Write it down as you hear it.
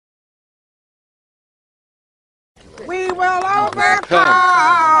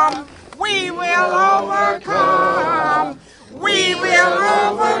overcome. We will overcome. We will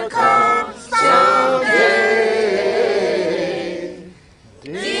overcome someday.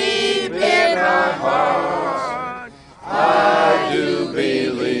 Deep in our heart, I do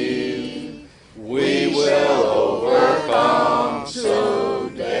believe we will overcome today.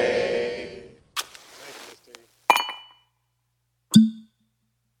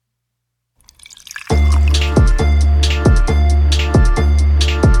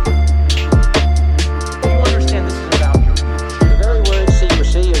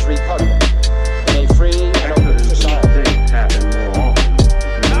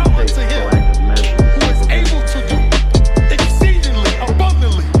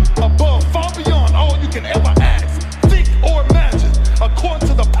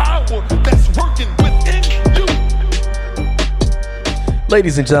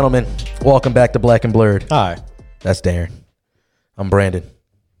 Ladies and gentlemen, welcome back to Black and Blurred. Hi. That's Darren. I'm Brandon.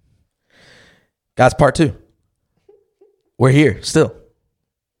 Guys, part 2. We're here still.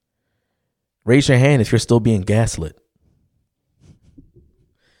 Raise your hand if you're still being gaslit.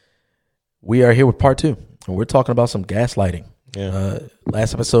 We are here with part 2, and we're talking about some gaslighting. Yeah.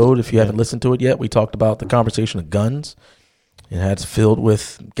 Last episode, if you haven't listened to it yet, we talked about the conversation of guns. It had filled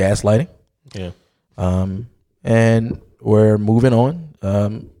with gaslighting. Yeah. And we're moving on.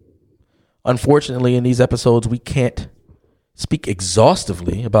 Unfortunately, in these episodes, we can't speak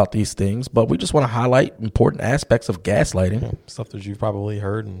exhaustively about these things, but we just want to highlight important aspects of gaslighting. Yeah. Stuff that you've probably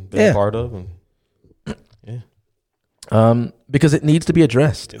heard and been a part of. And because it needs to be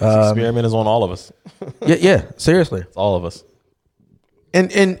addressed. This experiment is on all of us. yeah, seriously. It's all of us. And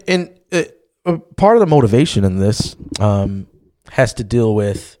part of the motivation in this has to deal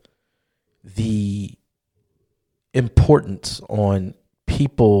with the importance on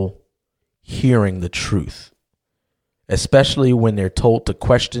people hearing the truth, especially when they're told to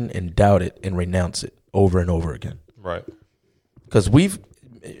question and doubt it and renounce it over and over again. Right. Because we've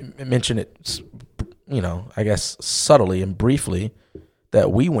mentioned it, I guess subtly and briefly,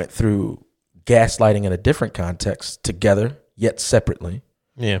 that we went through gaslighting in a different context together, yet separately.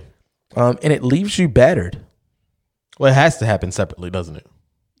 Yeah. And it leaves you battered. Well, it has to happen separately, doesn't it?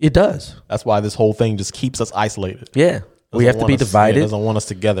 It does. That's why this whole thing just keeps us isolated. Yeah. We have to be divided. It doesn't want us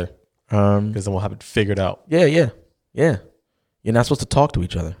together. Because then we'll have it figured out. Yeah. You're not supposed to talk to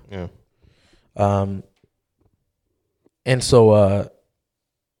each other. Yeah. And so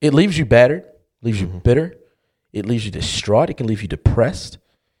it leaves you battered, leaves you bitter, it leaves you distraught, it can leave you depressed,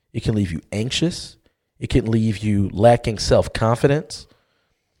 it can leave you anxious, it can leave you lacking self-confidence.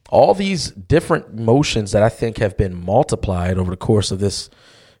 All these different emotions that I think have been multiplied over the course of this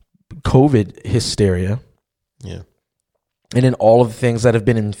COVID hysteria. Yeah. And then all of the things that have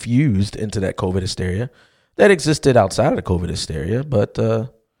been infused into that COVID hysteria that existed outside of the COVID hysteria, but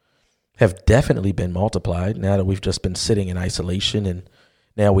have definitely been multiplied now that we've just been sitting in isolation, and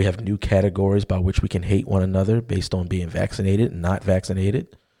now we have new categories by which we can hate one another based on being vaccinated and not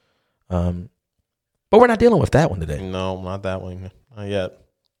vaccinated. But we're not dealing with that one today. No, not that one. Not yet.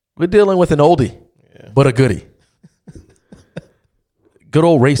 We're dealing with an oldie, but a goodie. Good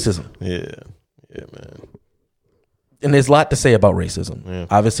old racism. Yeah, man. And there's a lot to say about racism. Yeah.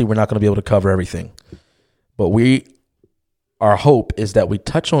 Obviously, we're not going to be able to cover everything. But our hope is that we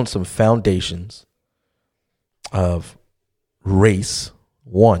touch on some foundations of race,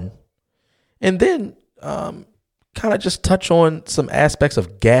 one, and then kind of just touch on some aspects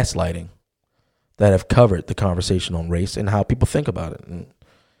of gaslighting that have covered the conversation on race and how people think about it.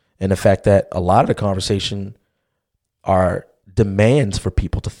 And the fact that a lot of the conversation are demands for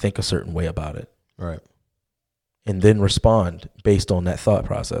people to think a certain way about it. Right. And then respond based on that thought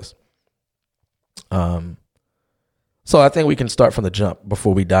process. So I think we can start from the jump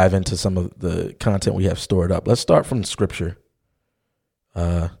before we dive into some of the content we have stored up. Let's start from scripture.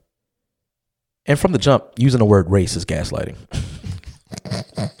 And from the jump, using the word race is gaslighting.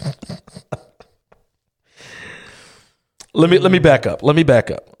 Let me back up.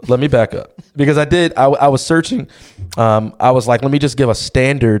 Because I was searching. I was like, let me just give a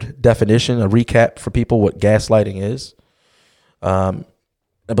standard definition, a recap for people what gaslighting is. I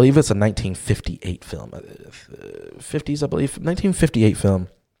believe it's a 1958 film. 50s, I believe. 1958 film.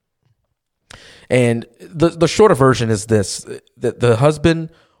 And the shorter version is this. The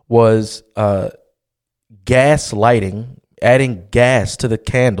husband was gaslighting, adding gas to the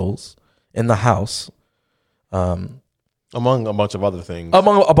candles in the house. Among a bunch of other things.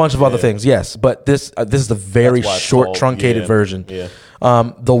 Among a bunch of other things, yes. But this is the very short, truncated version. Yeah.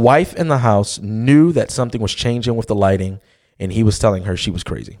 The wife in the house knew that something was changing with the lighting, and he was telling her she was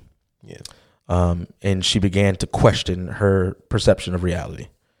crazy. Yeah. and she began to question her perception of reality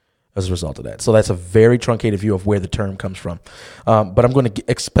as a result of that. So that's a very truncated view of where the term comes from. But I'm going to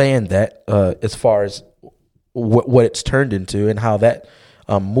expand that as far as what it's turned into and how that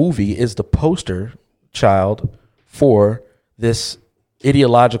movie is the poster child for this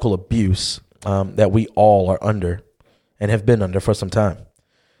ideological abuse that we all are under and have been under for some time.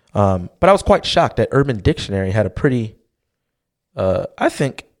 But I was quite shocked that Urban Dictionary had a pretty, I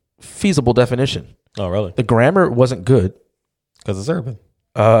think, feasible definition. Oh, really? The grammar wasn't good. Because it's urban.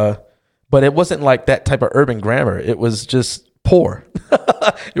 But it wasn't like that type of urban grammar. It was just poor.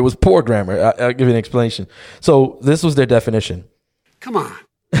 It was poor grammar. I'll give you an explanation. So this was their definition. Come on.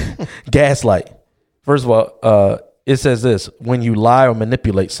 Gaslight. First of all, it says this: when you lie or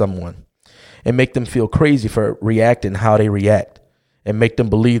manipulate someone and make them feel crazy for reacting how they react and make them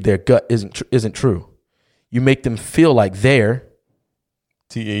believe their gut isn't true. You make them feel like they're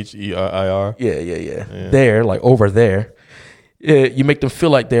THEIR. Yeah. There, like over there. You make them feel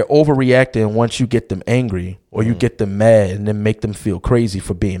like they're overreacting once you get them angry or you get them mad and then make them feel crazy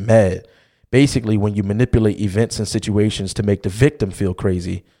for being mad. Basically, when you manipulate events and situations to make the victim feel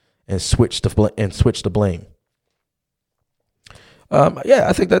crazy and switch the blame.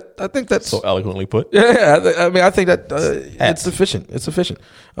 I think that's So eloquently put. Yeah, I think that it's sufficient. It's sufficient.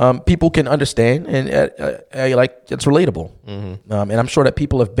 People can understand, and it's relatable. And I'm sure that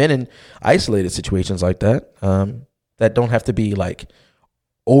people have been in isolated situations like that that don't have to be like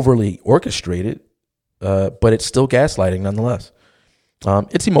overly orchestrated, but it's still gaslighting nonetheless.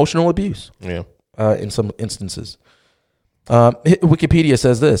 It's emotional abuse. Yeah. In some instances. Wikipedia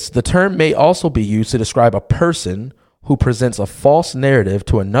says this: the term may also be used to describe a person who presents a false narrative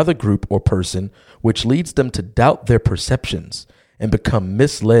to another group or person, which leads them to doubt their perceptions and become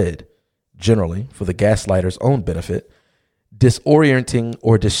misled, generally for the gaslighter's own benefit, disorienting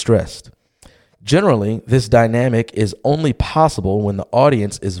or distressed. Generally, this dynamic is only possible when the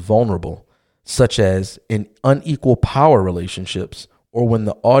audience is vulnerable, such as in unequal power relationships or when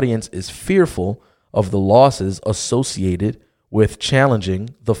the audience is fearful of the losses associated with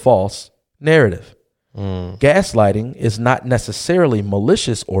challenging the false narrative. Gaslighting is not necessarily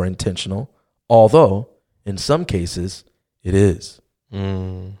malicious or intentional, although in some cases it is.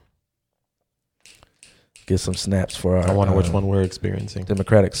 Get some snaps for our. I wonder which one we're experiencing.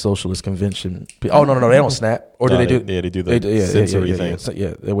 Democratic Socialist Convention. Oh no, they don't snap. Or do they do? Yeah, they do the sensory thing.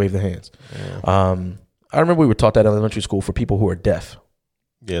 Yeah, they wave their hands. Yeah. I remember we were taught that in elementary school for people who are deaf.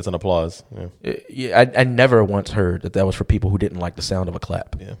 Yeah, it's an applause. Yeah, I never once heard that was for people who didn't like the sound of a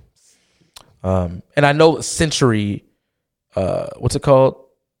clap. Yeah. And I know sensory, what's it called?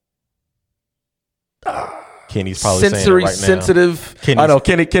 Kenny's probably sensory saying it right sensitive. Now. I know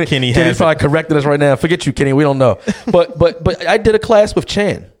Kenny's probably correcting us right now. Forget you, Kenny. We don't know. But I did a class with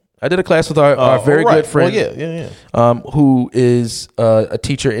Chan. I did a class with our very good friend. Who is a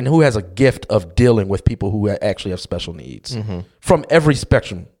teacher and who has a gift of dealing with people who actually have special needs from every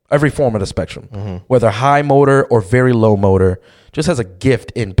spectrum, every form of the spectrum, whether high motor or very low motor. Just has a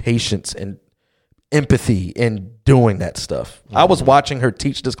gift in patience and empathy in doing that stuff. I was watching her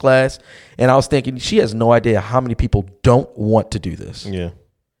teach this class and I was thinking she has no idea how many people don't want to do this. Yeah.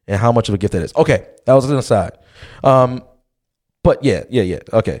 And how much of a gift that is. Okay. That was an aside. But yeah.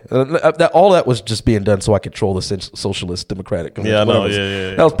 Okay. All that was just being done so I could troll the socialist democratic. Yeah, no,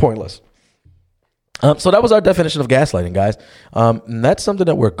 yeah. That was pointless. So that was our definition of gaslighting, guys. And that's something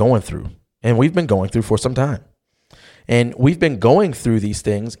that we're going through and we've been going through for some time. And we've been going through these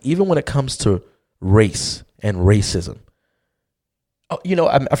things even when it comes to race and racism. Oh,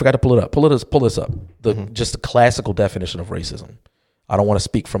 I forgot to pull it up. Pull this up. Just the classical definition of racism. I don't want to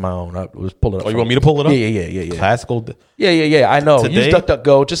speak from my own. I was pull it up. Oh, you want me to pull it up? Yeah. Classical. Yeah. I know. Today? Use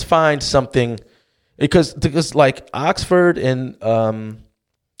DuckDuckGo. Just find something because like Oxford and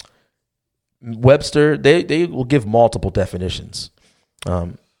Webster, they will give multiple definitions.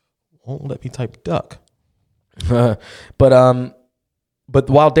 Won't let me type duck. But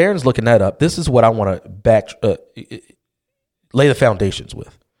while Darren's looking that up, this is what I want to lay the foundations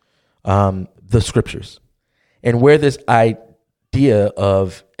with, the scriptures, and where this idea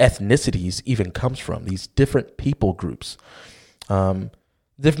of ethnicities even comes from. These different people groups,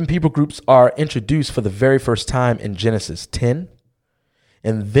 different people groups are introduced for the very first time in Genesis 10,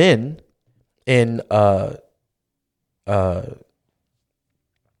 and then in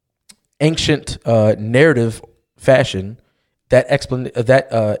ancient narrative fashion.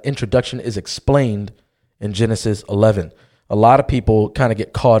 That introduction is explained in Genesis 11. A lot of people kind of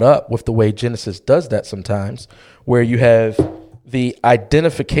get caught up with the way Genesis does that sometimes, where you have the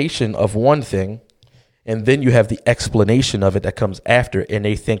identification of one thing, and then you have the explanation of it that comes after, and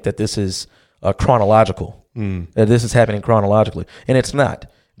they think that this is chronological. That this is happening chronologically, and it's not.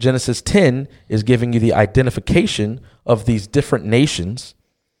 Genesis 10 is giving you the identification of these different nations,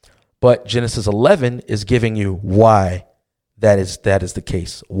 but Genesis 11 is giving you why that is the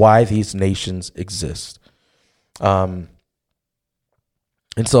case, why these nations exist. And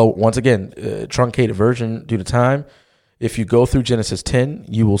so once again, truncated version due to time. If you go through Genesis 10,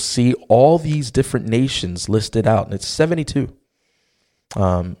 you will see all these different nations listed out, and it's 72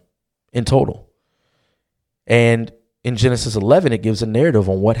 in total. And in Genesis 11, it gives a narrative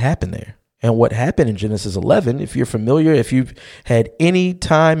on what happened there. And what happened in Genesis 11, if you're familiar, if you've had any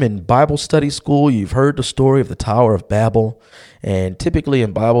time in Bible study school, you've heard the story of the Tower of Babel. And typically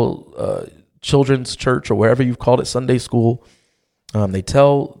in Bible children's church or wherever you've called it, Sunday school, they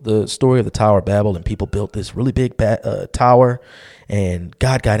tell the story of the Tower of Babel, and people built this really big tower, and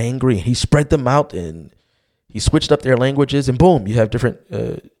God got angry, and he spread them out, and he switched up their languages, and boom, you have different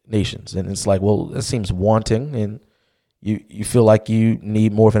nations. And it's like, well, that seems wanting, and you feel like you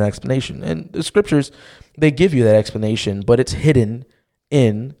need more of an explanation. And the scriptures, they give you that explanation, but it's hidden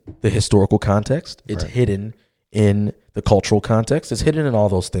in the historical context. It's hidden in the cultural context. It's hidden in all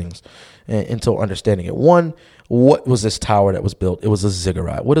those things until understanding it. One, what was this tower that was built? It was a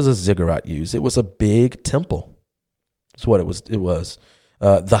ziggurat. What does a ziggurat use? It was a big temple. That's what it was.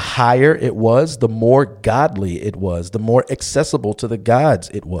 The higher it was, the more godly it was, the more accessible to the gods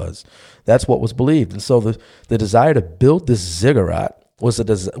it was. That's what was believed. And so the desire to build this ziggurat was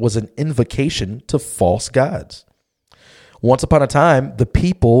an invocation to false gods. Once upon a time, the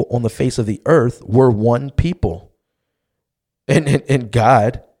people on the face of the earth were one people. And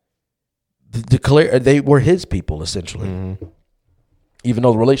God declared they were his people, essentially. Mm-hmm. Even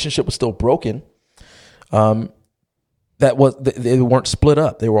though the relationship was still broken, they weren't split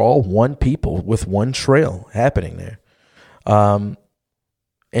up. They were all one people with one trail happening there.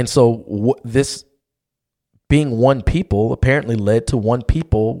 And so this being one people apparently led to one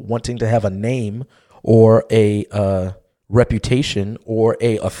people wanting to have a name or a reputation or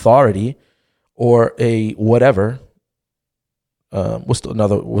a authority or a whatever. What's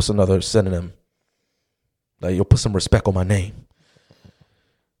another synonym? Like, you'll put some respect on my name.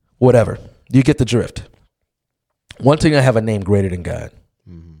 Whatever. You get the drift. Wanting to have a name greater than God.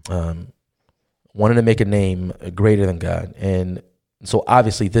 Mm-hmm. Wanting to make a name greater than God. And so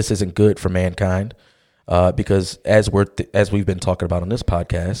obviously this isn't good for mankind, because as we've been talking about on this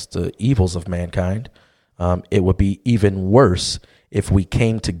podcast, the evils of mankind, it would be even worse if we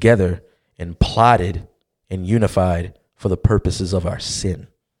came together and plotted and unified for the purposes of our sin.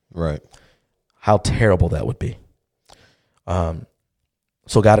 Right. How terrible that would be.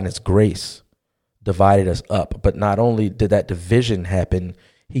 So God in his grace divided us up, but not only did that division happen,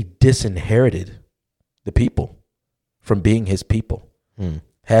 he disinherited the people from being his people,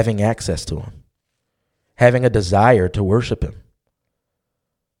 having access to him, having a desire to worship him.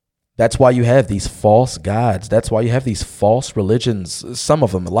 That's why you have these false gods. That's why you have these false religions. Some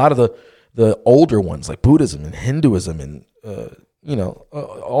of them, a lot of the older ones like Buddhism and Hinduism and,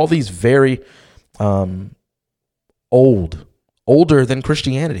 all these very older than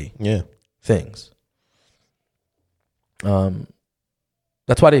Christianity things.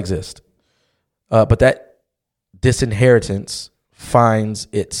 That's why they exist. But that disinheritance finds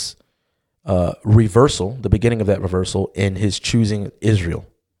its reversal, the beginning of that reversal, in his choosing Israel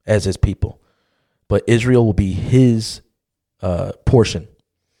as his people. But Israel will be his portion.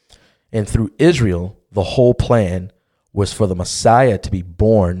 And through Israel, the whole plan was for the Messiah to be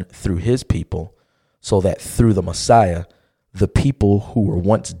born through his people, so that through the Messiah, the people who were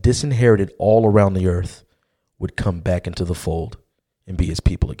once disinherited all around the earth would come back into the fold and be his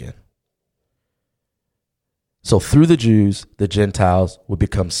people again. So through the Jews, the Gentiles would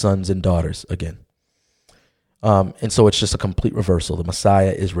become sons and daughters again. And so it's just a complete reversal. The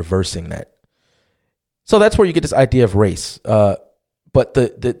Messiah is reversing that. So that's where you get this idea of race. But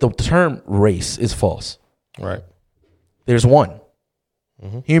the term race is false. Right. There's one.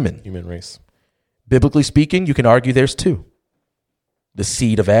 Human race. Biblically speaking, you can argue there's two. The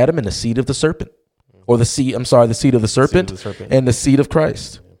seed of Adam and the seed of the serpent. Or the seed of the serpent and the seed of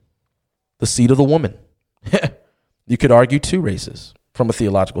Christ. The seed of the woman. You could argue two races from a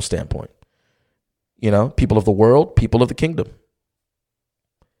theological standpoint. People of the world, people of the kingdom.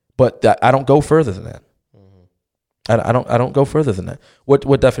 But I don't go further than that. I don't go further than that.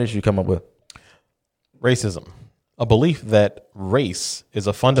 What definition you come up with? Racism. A belief that race is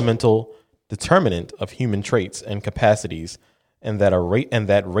a fundamental determinant of human traits and capacities, and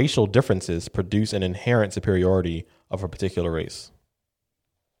that racial differences produce an inherent superiority of a particular race.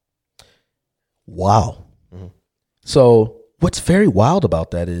 Wow. So what's very wild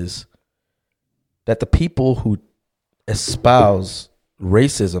about that is that the people who espouse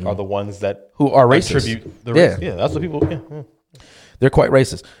racism Are the ones that who are racist. attribute the Yeah. race. Yeah, that's what people. Yeah. They're quite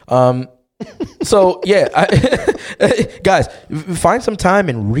racist. So yeah, guys, find some time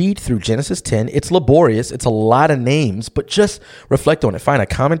and read through Genesis 10. It's laborious. It's a lot of names, but just reflect on it. Find a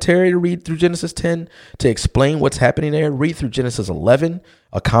commentary to read through Genesis 10 to explain what's happening there. Read through Genesis 11,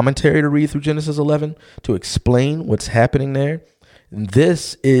 a commentary to read through Genesis 11 to explain what's happening there.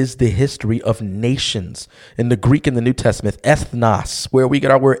 This is the history of nations. In the Greek in the New Testament, ethnos, where we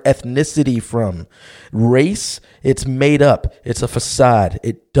get our word ethnicity from. Race, it's made up. It's a facade.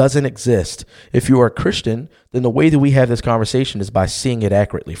 It doesn't exist. If you are a Christian, then the way that we have this conversation is by seeing it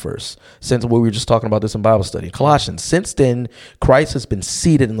accurately first. Since we were just talking about this in Bible study. Colossians, since then, Christ has been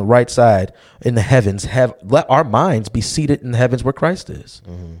seated in the right side in the heavens. Let our minds be seated in the heavens where Christ is.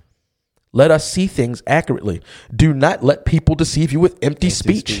 Mm-hmm. Let us see things accurately. Do not let people deceive you with empty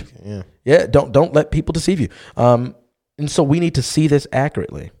speech. Yeah. Don't let people deceive you. And so we need to see this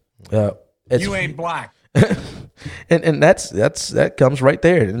accurately. You ain't black. and that comes right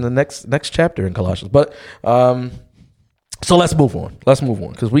there in the next chapter in Colossians. But so let's move on.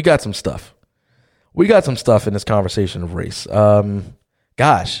 Because we got some stuff. We got some stuff in this conversation of race.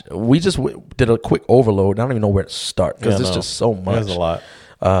 Gosh, we just did a quick overload. I don't even know where to start because it's just so much. There's a lot.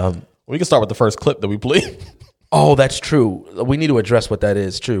 We can start with the first clip that we played. Oh, that's true. We need to address what that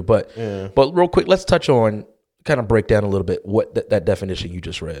is, true. But real quick, let's touch on, kind of break down a little bit what that definition you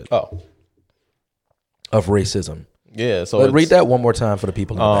just read. Oh. Of racism. Yeah. So read that one more time for the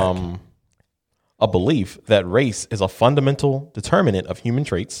people in the back. A belief that race is a fundamental determinant of human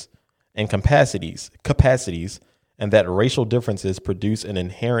traits and capacities, and that racial differences produce an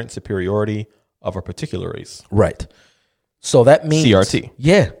inherent superiority of a particular race. Right. So that means CRT.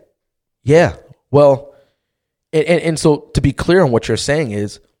 Yeah. Well, and so to be clear on what you're saying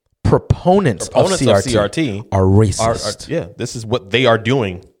is proponents of CRT are racist. This is what they are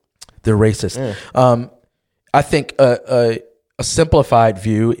doing. They're racist. I think a simplified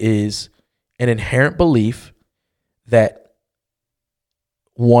view is an inherent belief that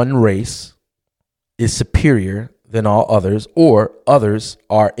one race is superior than all others, or others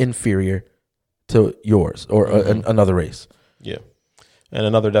are inferior to yours or another race. Yeah. And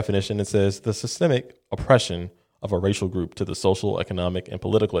another definition, it says the systemic oppression of a racial group to the social, economic, and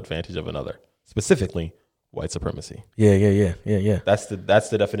political advantage of another, specifically white supremacy. Yeah. That's the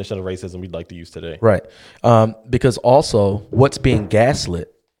definition of racism we'd like to use today. Right. Because also what's being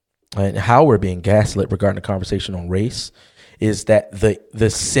gaslit and how we're being gaslit regarding the conversation on race is that the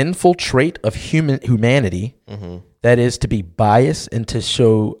sinful trait of humanity, that is to be biased and to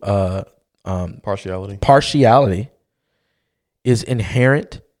show partiality is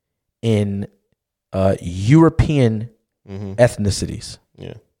inherent in European ethnicities.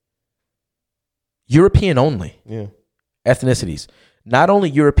 Yeah. European only. Yeah. Ethnicities. Not only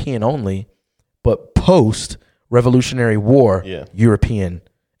European only, but post-Revolutionary War European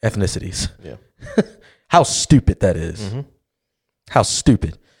ethnicities. Yeah. How stupid that is. How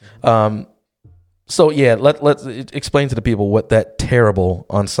stupid. So yeah, let's explain to the people what that terrible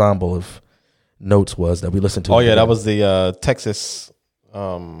ensemble of notes was that we listened to. Oh yeah, that was the Texas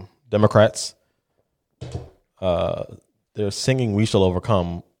Democrats. They're singing "We Shall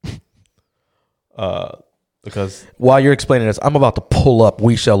Overcome." Because while you're explaining this, I'm about to pull up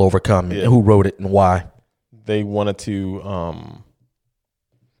 "We Shall Overcome" and who wrote it and why. They wanted to.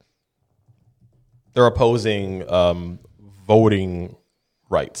 They're opposing voting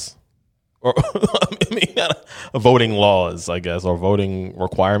rights, or voting laws, I guess, or voting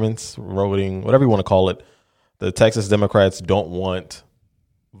requirements, voting, whatever you want to call it. The Texas Democrats don't want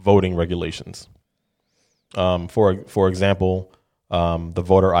voting regulations. For example, the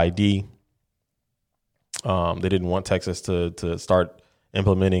voter ID. They didn't want Texas to start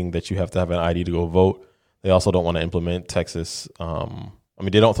implementing that you have to have an ID to go vote. They also don't want to implement Texas.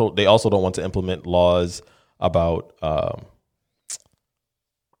 They also don't want to implement laws about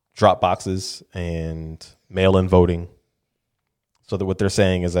drop boxes and mail-in voting. So that what they're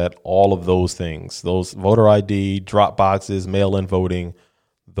saying is that all of those things, those voter ID, drop boxes, mail-in voting,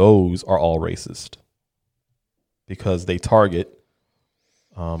 those are all racist because they target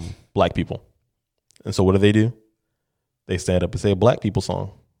black people. And so what do? They stand up and say a black people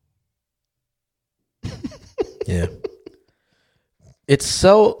song. Yeah. It's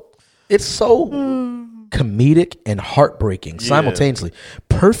so comedic and heartbreaking simultaneously.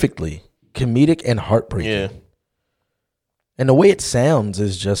 Perfectly comedic and heartbreaking. Yeah. And the way it sounds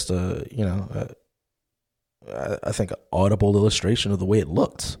is just I think an audible illustration of the way it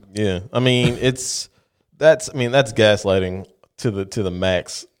looks. Yeah. That's gaslighting to the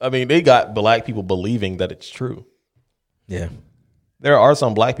max. I mean, they got black people believing that it's true. Yeah. There are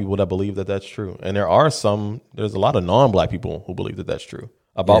some black people that believe that that's true. And there's a lot of non-black people who believe that that's true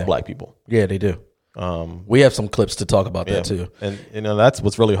about black people. Yeah, they do. We have some clips to talk about that too. And that's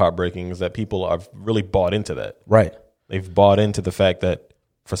what's really heartbreaking is that people are really bought into that. Right. They've bought into the fact that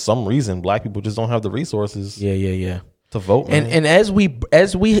for some reason black people just don't have the resources to vote. And as we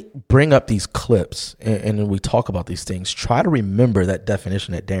bring up these clips and we talk about these things, try to remember that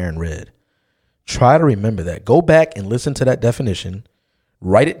definition that Darren read. Try to remember that. Go back and listen to that definition,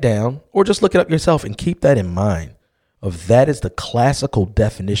 write it down, or just look it up yourself and keep that in mind. That is the classical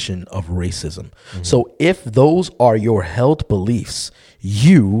definition of racism. Mm-hmm. So if those are your held beliefs,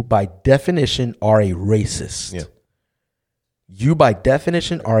 you by definition are a racist. Yeah. You by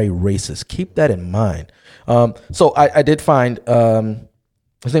definition are a racist. Keep that in mind. So I did find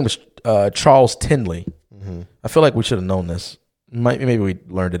his name was Charles Tinley. Mm-hmm. I feel like we should have known this. Maybe we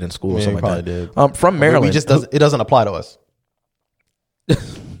learned it in school or something like that. Did. From Maryland. It doesn't apply to us.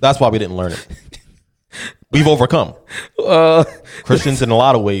 That's why we didn't learn it. We've overcome Christians in a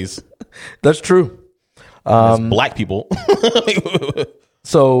lot of ways. That's true. As black people.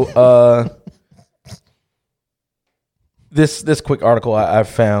 So this quick article I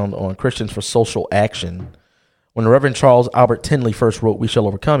found on Christians for Social Action. When the Reverend Charles Albert Tinley first wrote We Shall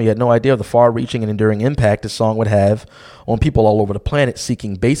Overcome, he had no idea of the far-reaching and enduring impact his song would have on people all over the planet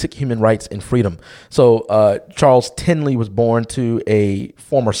seeking basic human rights and freedom. So Charles Tinley was born to a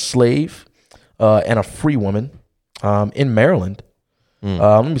former slave and a free woman in Maryland.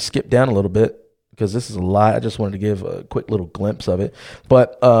 Let me skip down a little bit because this is a lot. I just wanted to give a quick little glimpse of it.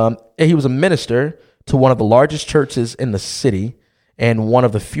 But he was a minister to one of the largest churches in the city and one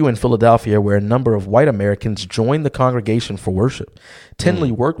of the few in Philadelphia where a number of white Americans joined the congregation for worship.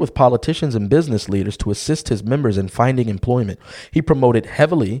 Tinley worked with politicians and business leaders to assist his members in finding employment. He promoted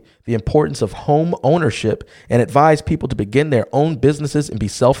heavily the importance of home ownership and advised people to begin their own businesses and be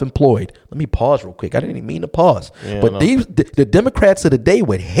self-employed. Let me pause real quick. I didn't even mean to pause. Yeah, but the Democrats of the day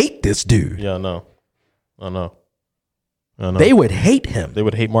would hate this dude. Yeah, I know. They would hate him. They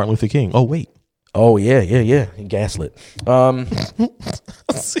would hate Martin Luther King. Oh, wait. Oh, yeah. Gaslit. All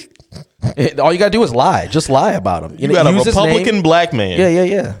you got to do is lie. Just lie about him. You got a Republican black man.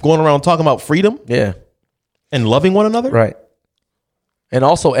 Yeah. Going around talking about freedom. Yeah. And loving one another. Right. And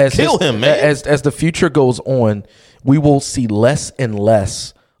also as the future goes on, we will see less and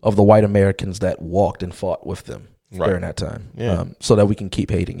less of the white Americans that walked and fought with them during that time. Yeah. So that we can keep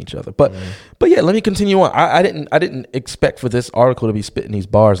hating each other. But yeah, let me continue on. I didn't expect for this article to be spitting these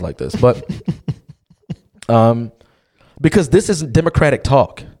bars like this, but because this isn't Democratic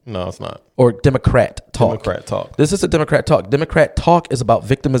talk. No, it's not. Or Democrat talk. Democrat talk. This is a Democrat talk. Democrat talk is about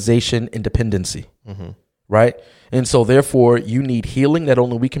victimization and dependency. Mm-hmm. Right? And so therefore you need healing that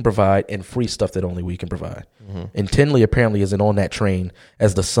only we can provide and free stuff that only we can provide. Mm-hmm. And Tinley apparently isn't on that train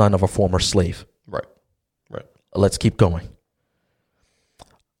as the son of a former slave. Right. Let's keep going.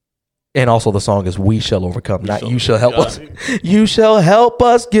 And also the song is We Shall Overcome, not You Shall Help Us. You shall help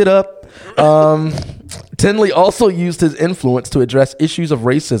us get up. Tinley also used his influence to address issues of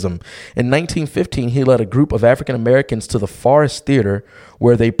racism. In 1915, he led a group of African Americans to the Forest Theater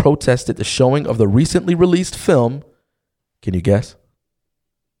where they protested the showing of the recently released film. Can you guess?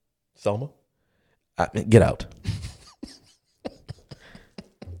 Selma? Get out.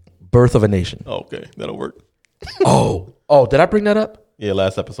 Birth of a Nation. Oh, okay. That'll work. Oh, did I bring that up? Yeah,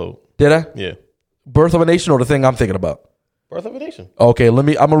 last episode. Did I? Yeah. Birth of a Nation or the thing I'm thinking about? Birth of a Nation. Okay, I'm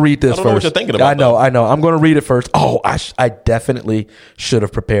going to read this first. I don't know what you're thinking about. I know. I'm going to read it first. Oh, I definitely should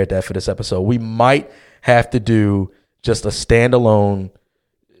have prepared that for this episode. We might have to do just a standalone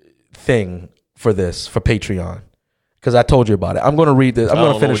thing for this, for Patreon. Because I told you about it. I'm going to read this. I'm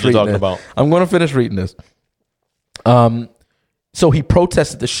going to finish reading this. I'm going to finish reading this. So he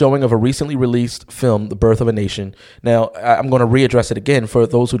protested the showing of a recently released film, The Birth of a Nation. Now, I'm going to readdress it again. For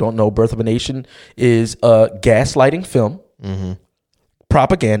those who don't know, Birth of a Nation is a gaslighting film,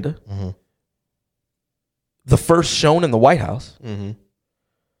 propaganda, the first shown in the White House,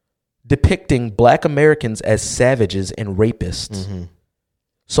 depicting black Americans as savages and rapists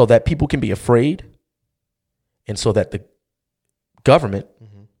so that people can be afraid and so that the government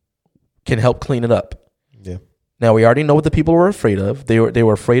can help clean it up. Yeah. Now, we already know what the people were afraid of. They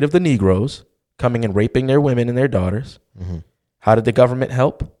were afraid of the Negroes coming and raping their women and their daughters. How did the government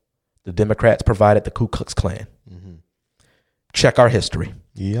help? The Democrats provided the Ku Klux Klan. Check our history.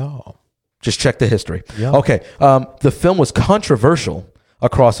 Yeah. Just check the history. Yeah. Okay. The film was controversial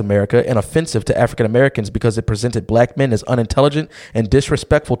across America and offensive to African Americans because it presented black men as unintelligent and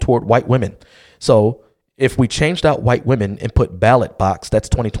disrespectful toward white women. So if we changed out white women and put ballot box, that's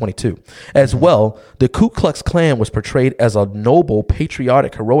 2022. As well, the Ku Klux Klan was portrayed as a noble,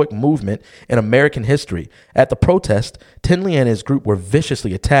 patriotic, heroic movement in American history. At the protest, Tinley and his group were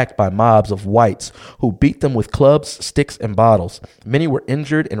viciously attacked by mobs of whites who beat them with clubs, sticks, and bottles. Many were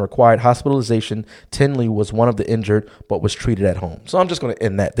injured and required hospitalization. Tinley was one of the injured, but was treated at home. So I'm just going to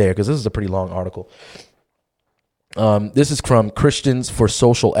end that there because this is a pretty long article. This is from Christians for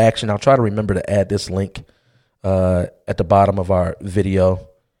Social Action. I'll try to remember to add this link at the bottom of our video.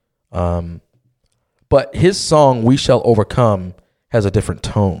 But his song, We Shall Overcome, has a different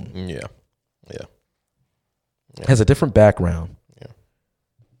tone. Yeah. Has a different background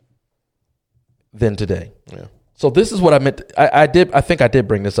than today. Yeah. So this is what I meant. I think I did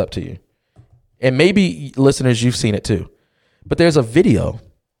bring this up to you. And maybe listeners, you've seen it too. But there's a video,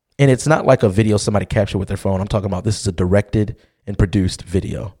 and it's not like a video somebody captured with their phone. I'm talking about this is a directed and produced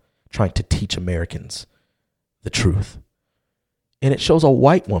video trying to teach Americans the truth. And it shows a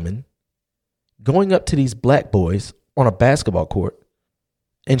white woman going up to these black boys on a basketball court,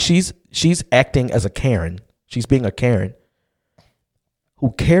 and she's acting as a Karen. She's being a Karen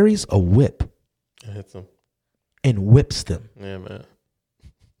who carries a whip and hits them and whips them. Yeah, man.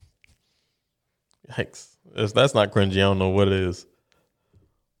 Yikes. If that's not cringy, I don't know what it is.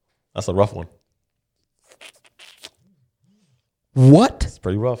 That's a rough one. What? It's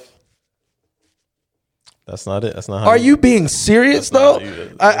pretty rough. That's not it. That's not how. Are you being serious though?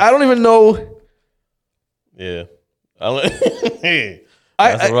 I don't even know. Yeah.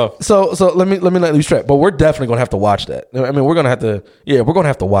 That's rough. So let me let you straight. But we're definitely gonna have to watch that. I mean, we're gonna have to. Yeah, we're gonna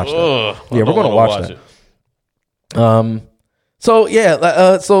have to watch that. Yeah, we're gonna watch that. So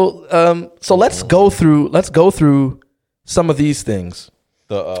yeah. So let's go through some of these things.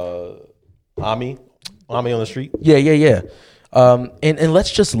 The Ami on the street. Yeah. And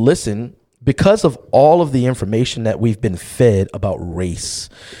let's just listen. Because of all of the information that we've been fed about race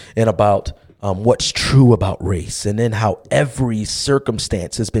and about what's true about race, and then how every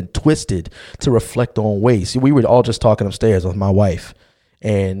circumstance has been twisted to reflect on race. We were all just talking upstairs with my wife,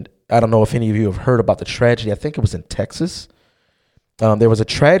 and I don't know if any of you have heard about the tragedy. I think it was in Texas. There was a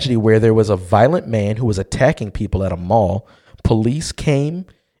tragedy where there was a violent man who was attacking people at a mall. Police came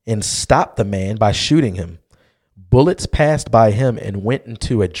and stopped the man by shooting him. Bullets passed by him and went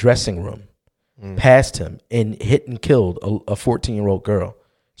into a dressing room. Past him and hit and killed a 14-year-old girl.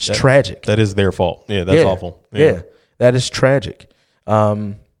 It's tragic. That is their fault. Yeah, that's awful. Yeah, that is tragic.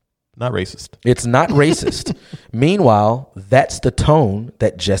 Not racist. It's not racist. Meanwhile, that's the tone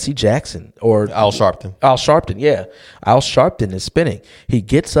that Jesse Jackson or Al Sharpton. Al Sharpton is spinning. He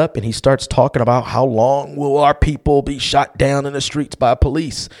gets up and he starts talking about how long will our people be shot down in the streets by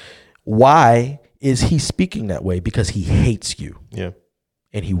police. Why is he speaking that way? Because he hates you. Yeah.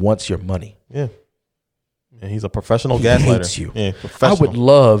 And he wants your money. Yeah. And he's a professional gaslighter. Hates you. Yeah, I would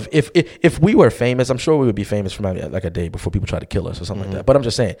love if we were famous. I'm sure we would be famous for like a day before people try to kill us or something like that. But I'm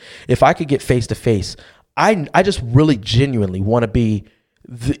just saying, if I could get face to face, I just really genuinely want to be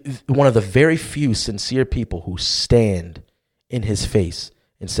one of the very few sincere people who stand in his face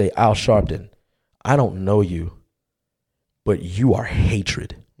and say, Al Sharpton, I don't know you, but you are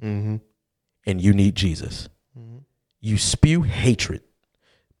hatred, and you need Jesus. You spew hatred.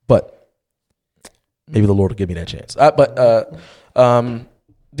 But maybe the Lord will give me that chance. Yeah,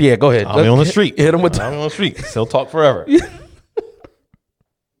 go ahead. I'm on the street. Hit him with I'm on the street. Still talk forever.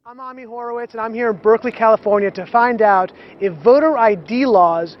 I'm Ami Horowitz, and I'm here in Berkeley, California to find out if voter ID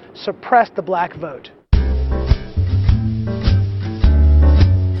laws suppress the black vote. Do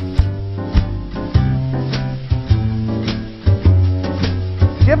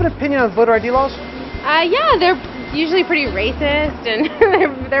you have an opinion on voter ID laws? Yeah, they're usually pretty racist and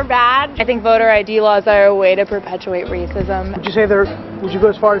they're bad. I think voter ID laws are a way to perpetuate racism. Would you go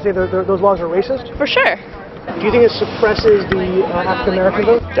as far as say those laws are racist? For sure. Do you think it suppresses the African American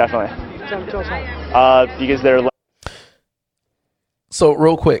vote? Definitely. Tell us how. Because they're. So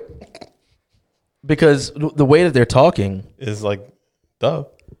real quick, because the way that they're talking is like, duh.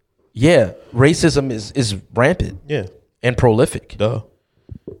 Yeah, racism is rampant. Yeah, and prolific. Duh.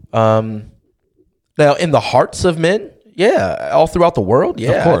 Now, in the hearts of men, yeah, all throughout the world,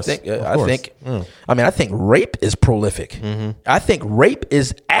 yeah, of course. I think rape is prolific. I think rape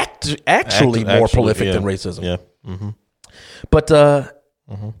is actually more prolific than racism. Yeah.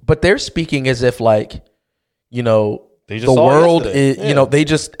 But they're speaking as if like, you know, the world is, you know, they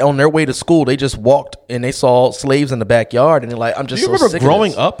just on their way to school, they just walked and they saw slaves in the backyard and they're like, I'm just. Do you remember sick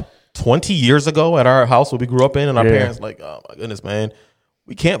growing up 20 years ago at our house where we grew up in, and our parents like, oh my goodness, man,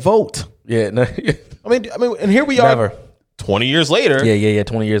 we can't vote. Yeah, no. I mean, and here we are, 20 years later. Yeah,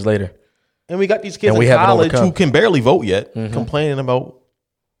 20 years later. And we got these kids And we in haven't college overcome. who can barely vote yet, complaining about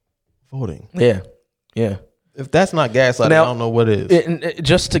voting. Yeah. If that's not gaslighting, Now, I don't know what is.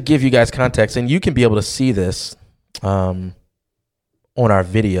 Just to give you guys context, and you can be able to see this on our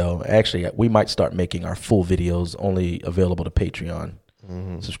video. Actually, we might start making our full videos only available to Patreon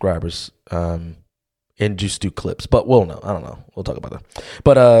subscribers, and just do clips. But we'll know. I don't know. We'll talk about that.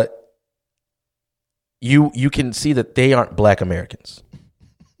 But you can see that they aren't Black Americans.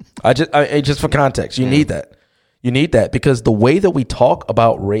 Just for context, you need that. You need that because the way that we talk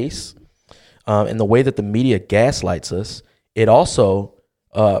about race, and the way that the media gaslights us, it also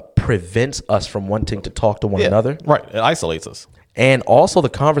prevents us from wanting to talk to one another. Right. It isolates us. And also the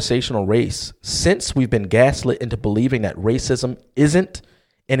conversational race, since we've been gaslit into believing that racism isn't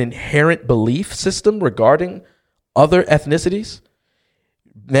an inherent belief system regarding other ethnicities,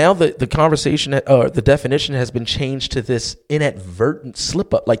 now the conversation or the definition has been changed to this inadvertent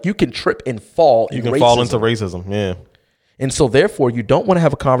slip up. Like you can trip and fall. You can fall into racism. Yeah. And so therefore you don't want to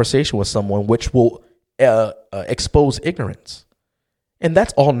have a conversation with someone which will expose ignorance. And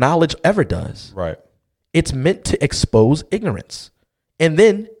that's all knowledge ever does. Right. It's meant to expose ignorance and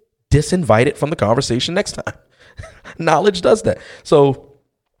then disinvite it from the conversation next time. Knowledge does that. So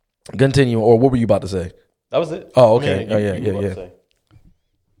continue. Or what were you about to say? That was it. Oh, okay. Yeah.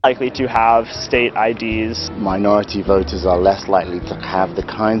 Likely to have state IDs. Minority voters are less likely to have the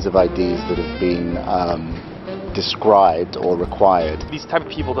kinds of IDs that have been described or required. These type of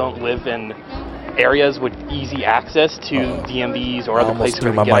people don't live in areas with easy access to DMVs or other places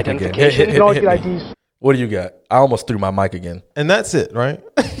where they get identification. You don't get IDs. What do you got? I almost threw my mic again. And that's it, right?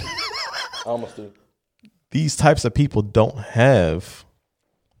 I almost threw. These types of people don't have.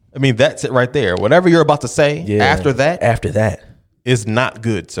 I mean, that's it right there. Whatever you're about to say after that is not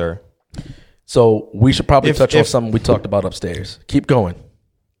good, sir. So we should probably touch on something we talked about upstairs. Keep going.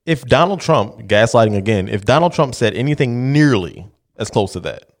 If Donald Trump, gaslighting again, if Donald Trump said anything nearly as close to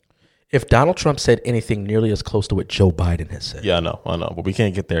that. If Donald Trump said anything nearly as close to what Joe Biden has said. Yeah, I know, but we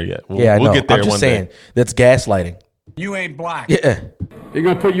can't get there yet. I know. We'll get there I'm just one saying, day. that's gaslighting. You ain't black. Yeah. They're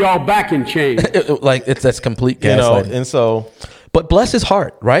going to put you all back in chains. That's complete gaslighting. And so. But bless his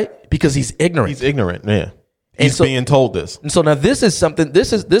heart, right? Because he's ignorant. He's ignorant, yeah. He's being told this. And so now this is something,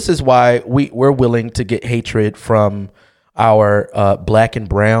 this is why we're willing to get hatred from our black and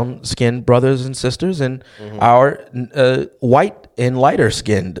brown skinned brothers and sisters and our white and lighter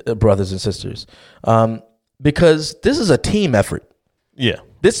skinned brothers and sisters. Because this is a team effort. Yeah.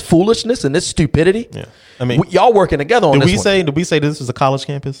 This foolishness and this stupidity. Yeah. I mean, y'all working together on this one. Did we say this is a college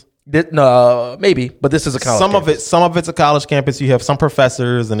campus? No, maybe, but this is a college campus. Some of it's a college campus. You have some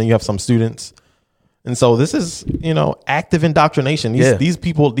professors and then you have some students. And so this is, active indoctrination. These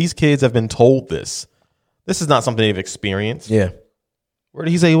people, these kids have been told this. This is not something they've experienced. Yeah. Where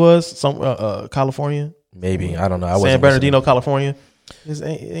did he say he was? Some California? Maybe. I don't know. San Bernardino, California. This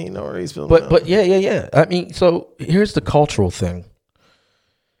ain't no race. But yeah. I mean, so here's the cultural thing.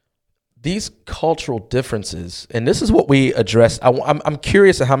 These cultural differences, and this is what we address. I'm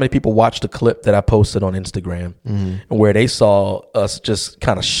curious at how many people watched the clip that I posted on Instagram, where they saw us just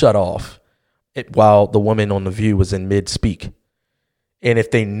kind of shut off while the woman on The View was in mid-speak. And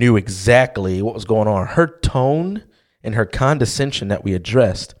if they knew exactly what was going on, her tone and her condescension that we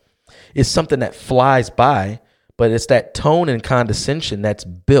addressed is something that flies by, but it's that tone and condescension that's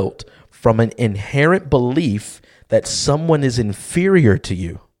built from an inherent belief that someone is inferior to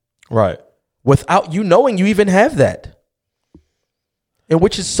you. Right. Without you knowing you even have that. And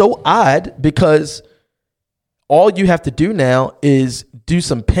which is so odd because all you have to do now is do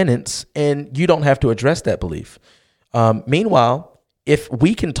some penance and you don't have to address that belief. Meanwhile, if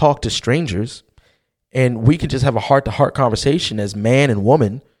we can talk to strangers and we can just have a heart-to-heart conversation as man and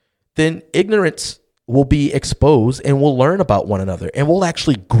woman, then ignorance will be exposed and we'll learn about one another and we'll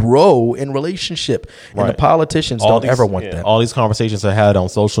actually grow in relationship. Right. And the politicians don't ever want that. All these conversations are had on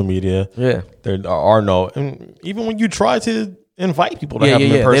social media. Yeah. There are no, and even when you try to invite people to have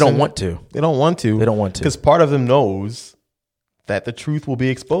them in person, they don't want to. They don't want to. Because part of them knows that the truth will be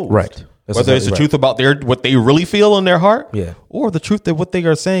exposed. Right. That's whether it's the truth about what they really feel in their heart, or the truth that what they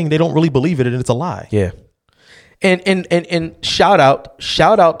are saying, they don't really believe it and it's a lie. Yeah. And shout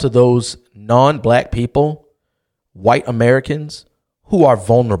out to those non-black people, white Americans who are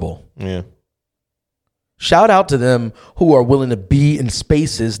vulnerable. Yeah. Shout out to them who are willing to be in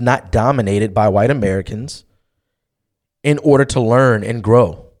spaces not dominated by white Americans in order to learn and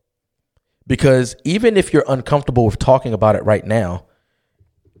grow. Because even if you're uncomfortable with talking about it right now,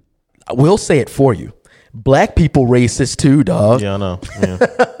 we'll say it for you. Black people racist too, dog. Yeah, I know. Yeah.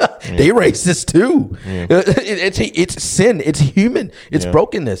 They racist too. It's sin. It's human. It's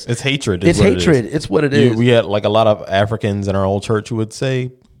brokenness. It's hatred. It's hatred. It's what it is. We had like a lot of Africans in our old church who would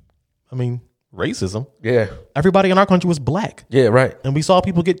say, I mean, racism. Yeah. Everybody in our country was black. Yeah, right. And we saw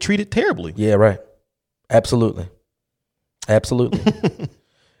people get treated terribly. Yeah, right. Absolutely.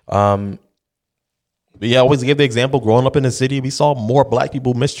 But yeah, I always give the example. Growing up in the city, we saw more black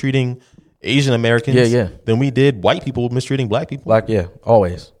people mistreating Asian Americans than we did white people mistreating black people.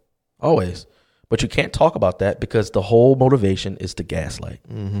 Always. But you can't talk about that because the whole motivation is to gaslight,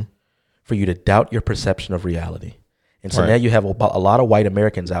 for you to doubt your perception of reality. And so now you have a lot of white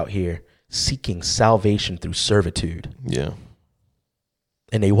Americans out here seeking salvation through servitude. Yeah.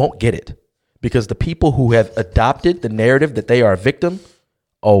 And they won't get it because the people who have adopted the narrative that they are a victim,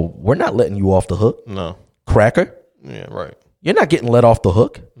 we're not letting you off the hook. No. Cracker. Yeah, right. You're not getting let off the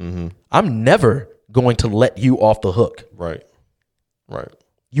hook. I'm never going to let you off the hook. Right.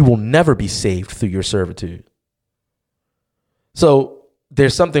 You will never be saved through your servitude. So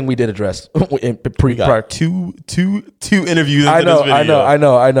there's something we did address in prior two interviews. I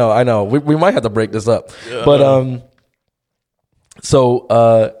know. We might have to break this up, but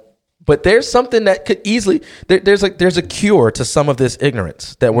but there's something that could easily there's a cure to some of this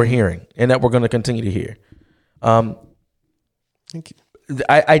ignorance that we're hearing and that we're going to continue to hear. Thank you.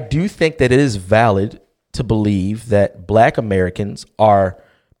 I do think that it is valid to believe that black Americans are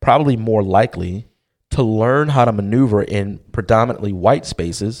probably more likely to learn how to maneuver in predominantly white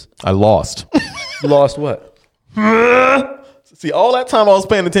spaces. I lost. You lost what? See, all that time I was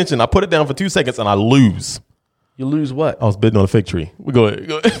paying attention, I put it down for 2 seconds and I lose. You lose what? I was bidding on a fig tree. Go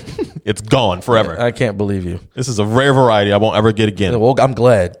ahead. It's gone forever. I can't believe you. This is a rare variety I won't ever get again. Well, I'm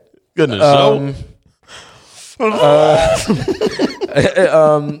glad. Goodness.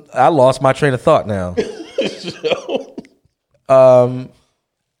 I lost my train of thought now.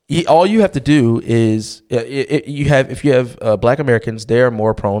 All you have to do is if you have black Americans, they are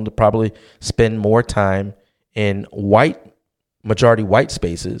more prone to probably spend more time in majority white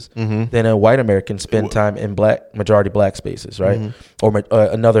spaces than a white American spend time in majority black spaces, right? Or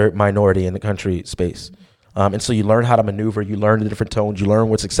another minority in the country space. And so you learn how to maneuver, you learn the different tones, you learn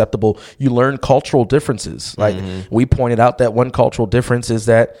what's acceptable, you learn cultural differences. Like we pointed out that one cultural difference is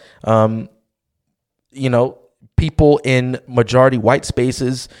that, people in majority white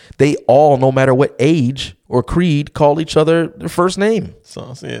spaces, they all, no matter what age or creed, call each other their first name.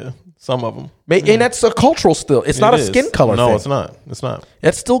 So, yeah, some of them. And that's a cultural still. It's not a skin color thing. No, it's not. It's not.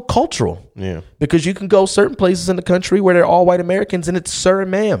 That's still cultural. Yeah. Because you can go certain places in the country where they're all white Americans and it's sir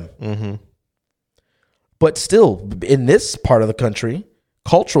and ma'am. But still, in this part of the country,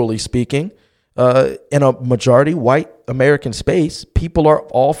 culturally speaking, in a majority white American space, people are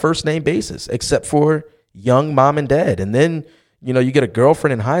all first name basis, except for young mom and dad. And then, you get a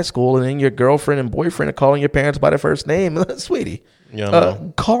girlfriend in high school and then your girlfriend and boyfriend are calling your parents by their first name. Sweetie,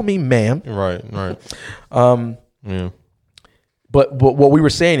 call me ma'am. Right. Yeah. But what we were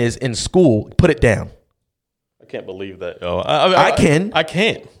saying is in school, put it down. I can't believe that. I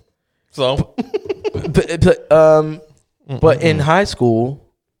can't. So, but in high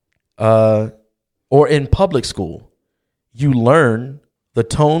school, or in public school, you learn the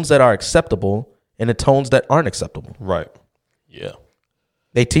tones that are acceptable and the tones that aren't acceptable. Right. Yeah.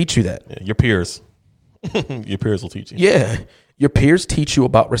 They teach you that. Yeah, your peers. Your peers will teach you. Yeah. Your peers teach you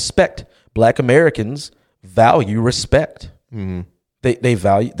about respect. Black Americans value respect. They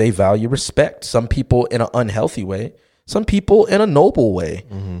value respect. Some people in an unhealthy way. Some people in a noble way.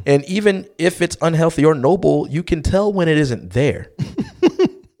 And even if it's unhealthy or noble, you can tell when it isn't there.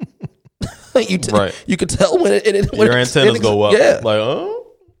 You can tell when your antennas go up. Yeah. Like, oh.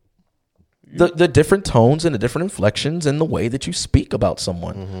 The different tones and the different inflections and the way that you speak about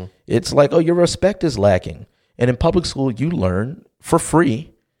someone. It's like, your respect is lacking. And in public school, you learn for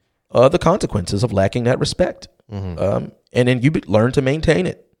free the consequences of lacking that respect. And then you learn to maintain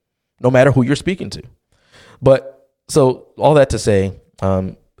it, no matter who you're speaking to. But so all that to say,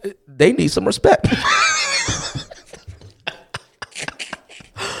 they need some respect.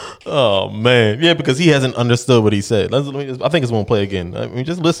 Oh, man. Yeah, because he hasn't understood what he said. I think it's going to play again. I mean,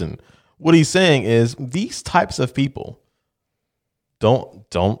 just listen. What he's saying is these types of people don't,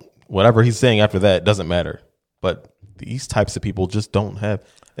 whatever he's saying after that doesn't matter. But these types of people just don't have.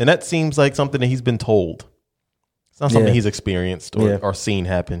 And that seems like something that he's been told. It's not something he's experienced or seen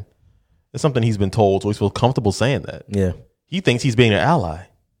happen. It's something he's been told, so he feels comfortable saying that. Yeah. He thinks he's being an ally.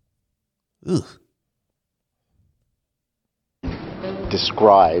 Ugh.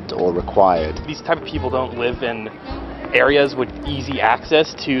 Described or required. These type of people don't live in areas with easy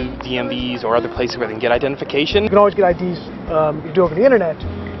access to DMVs or other places where they can get identification. You can always get IDs. You do over the internet.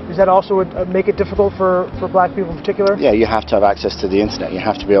 Does that also make it difficult for black people in particular? Yeah, you have to have access to the internet. You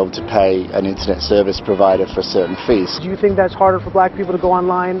have to be able to pay an internet service provider for certain fees. Do you think that's harder for black people to go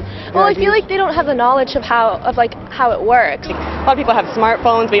online? Well, I feel like they don't have the knowledge of how it works. A lot of people have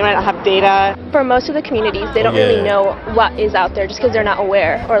smartphones, but you might not have data. For most of the communities, they don't really know what is out there just because they're not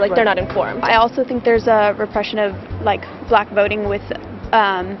aware or they're not informed. I also think there's a repression of black voting with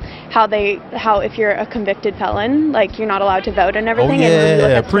how if you're a convicted felon, you're not allowed to vote and everything. Oh, and when we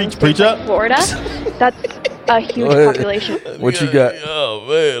look at preach up. Florida, that's a huge population. What you got? Oh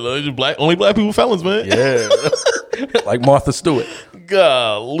man, only black people felons, man. Yeah, like Martha Stewart.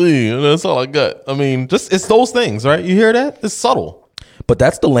 Golly, that's all I got. I mean, it's those things, right? You hear that? It's subtle, but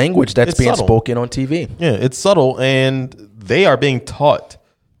that's the language that's being subtle. spoken on TV. Yeah, it's subtle, and they are being taught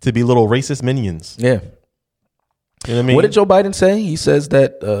to be little racist minions. Yeah. You know what I mean? What did Joe Biden say? He says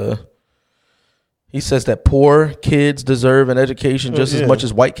that poor kids deserve an education just as much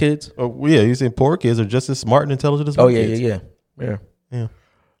as white kids. Oh yeah, he's saying poor kids are just as smart and intelligent as white kids. Yeah.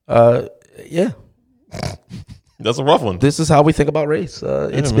 That's a rough one. This is how we think about race.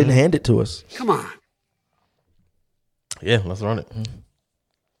 It's been handed to us. Come on. Yeah, let's run it.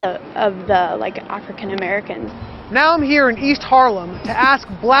 Of the African Americans. Now I'm here in East Harlem to ask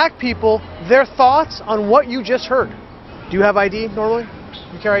black people their thoughts on what you just heard. Do you have ID normally?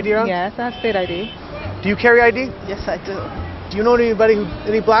 You carry ID around? Yes, I have state ID. Do you carry ID? Yes, I do. Do you know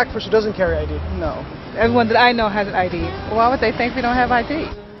any black person who doesn't carry ID? No. Everyone that I know has an ID. Why would they think we don't have ID?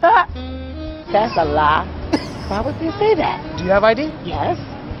 That's a lie. Why would they say that? Do you have ID? Yes.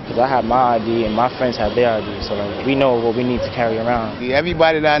 Because I have my ID and my friends have their ID, so we know what we need to carry around.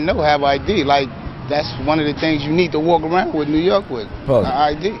 Everybody that I know have ID. That's one of the things you need to walk around with New York with,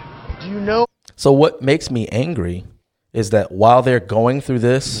 ID. Do you know? So what makes me angry is that while they're going through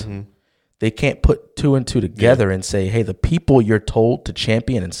this, they can't put two and two together and say, hey, the people you're told to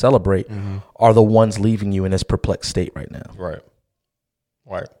champion and celebrate are the ones leaving you in this perplexed state right now.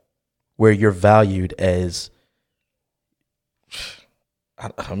 Right. Where you're valued as,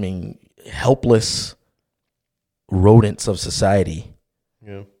 helpless rodents of society.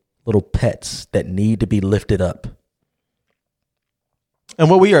 Yeah. Little pets that need to be lifted up. And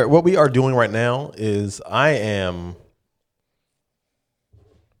what we are doing right now is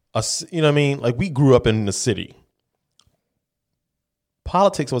we grew up in the city.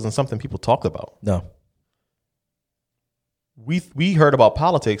 Politics wasn't something people talked about. No. We heard about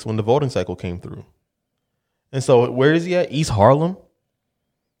politics when the voting cycle came through. And so where is he at? East Harlem?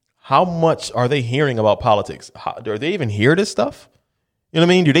 How much are they hearing about politics? Are they even hear this stuff? You know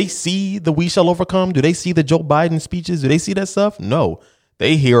what I mean? Do they see the We Shall Overcome? Do they see the Joe Biden speeches? Do they see that stuff? No.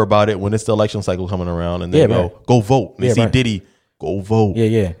 They hear about it when it's the election cycle coming around and they go vote. And they see Diddy, go vote.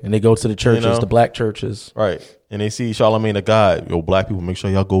 Yeah. And they go to the churches, the black churches. Right. And they see Charlamagne the God. Yo, black people, make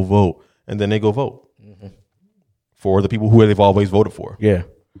sure y'all go vote. And then they go vote for the people who they've always voted for. Yeah.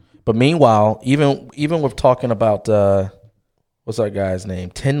 But meanwhile, even with talking about, what's that guy's name?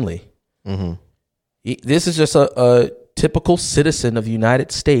 Tinley. This is just a typical citizen of the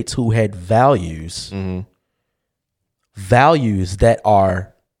United States who had values, values that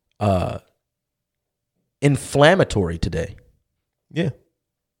are inflammatory today. Yeah.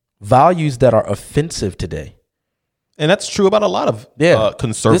 Values that are offensive today. And that's true about a lot of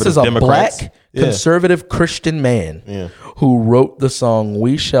conservative Democrats. This is a black conservative Christian man who wrote the song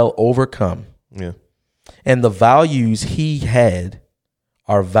We Shall Overcome. Yeah. And the values he had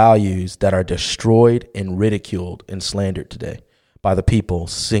are values that are destroyed and ridiculed and slandered today by the people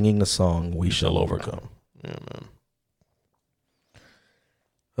singing the song We Shall Overcome. Yeah, man.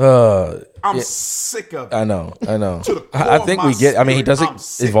 I'm sick of it. I know. I think we get. I mean, he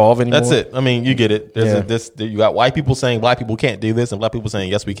doesn't evolve anymore. That's it. I mean, you get it. You got white people saying black people can't do this, and black people saying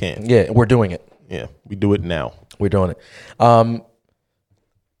yes, we can. Yeah, we're doing it. Yeah, we do it now. We're doing it.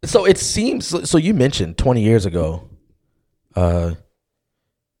 So it seems. So you mentioned 20 years ago, and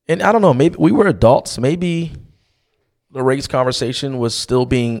I don't know. Maybe we were adults. Maybe the race conversation was still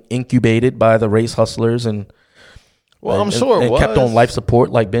being incubated by the race hustlers and. Well, I'm sure it was. Kept on life support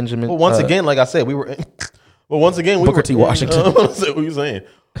like Benjamin. Well, once again, like I said, we were in. Well, once again, we Booker T. Washington. What are you saying?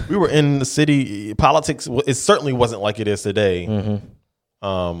 We were in the city. Politics. It certainly wasn't like it is today,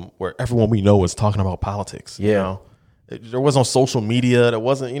 where everyone we know was talking about politics. Yeah. You know? There was no social media. There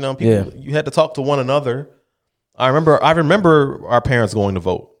wasn't. People. You had to talk to one another. I remember our parents going to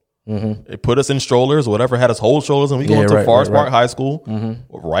vote. They put us in strollers, whatever, had us hold strollers, and we go to Forest Park High School,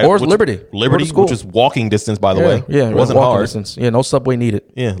 right? Or Liberty, which is walking distance, by the way. Yeah, it wasn't hard. Distance. Yeah, no subway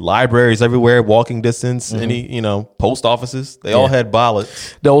needed. Yeah, libraries everywhere, walking distance. Any post offices, they all had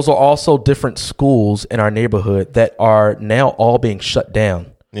ballots. Those are also different schools in our neighborhood that are now all being shut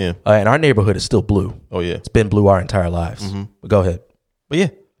down Yeah. And our neighborhood is still blue. Oh yeah, it's been blue our entire lives. But go ahead. But yeah,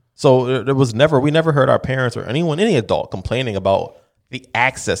 so we never heard our parents or any adult complaining about the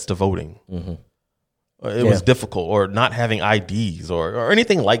access to voting. It was difficult, or not having IDs, or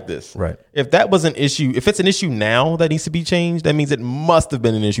anything like this. Right. If that was an issue, if it's an issue now that needs to be changed, that means it must have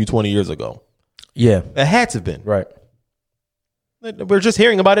been an issue 20 years ago. Yeah, it had to have been. Right. We're just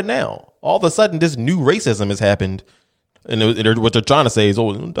hearing about it now. All of a sudden, this new racism has happened, and what they're trying to say is,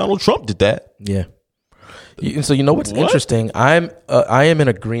 "Oh, Donald Trump did that." Yeah. And so what's interesting? I am in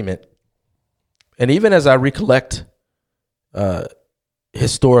agreement, and even as I recollect,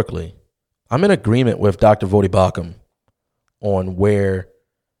 historically, I'm in agreement with Dr. Vodi Bakum on where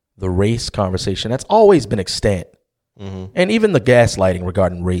the race conversation that's always been extant, and even the gaslighting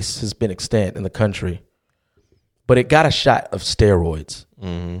regarding race has been extant in the country. But it got a shot of steroids.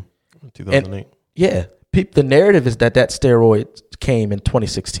 2008. The narrative is that steroid came in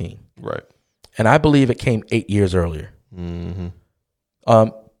 2016. Right. And I believe it came 8 years earlier. This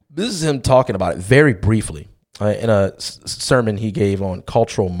is him talking about it very briefly in a sermon he gave on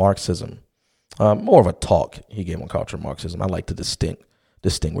cultural Marxism. More of a talk he gave on cultural Marxism. I like to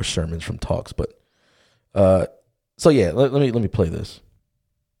distinguish sermons from talks. But let me play this.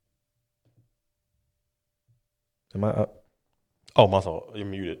 Am I up? Oh, my fault. You're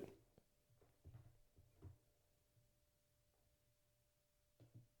muted.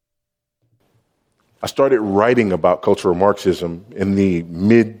 I started writing about cultural Marxism in the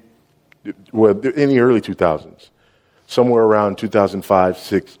in the early 2000s, somewhere around 2005,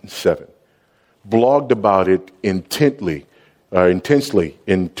 6, 7. Blogged about it intensely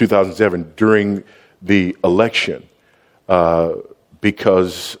in 2007 during the election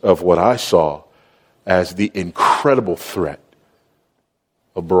because of what I saw as the incredible threat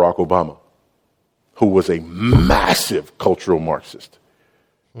of Barack Obama, who was a massive cultural Marxist.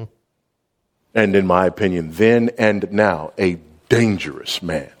 And in my opinion, then and now, a dangerous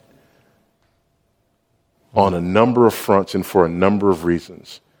man on a number of fronts and for a number of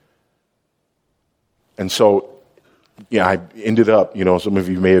reasons. And so, I ended up, some of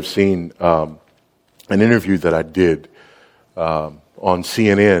you may have seen an interview that I did on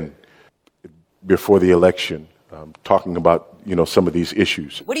CNN before the election, talking about, some of these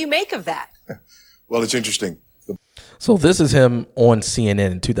issues. What do you make of that? Well, it's interesting. So this is him on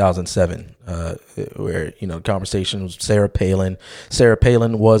CNN in 2007, where, the conversation was Sarah Palin. Sarah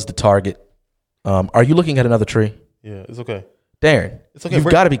Palin was the target. Are you looking at another tree? Yeah, it's okay. Darren, it's okay. You've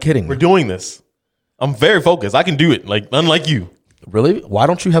got to be kidding me. We're doing this. I'm very focused. I can do it, unlike you. Really? Why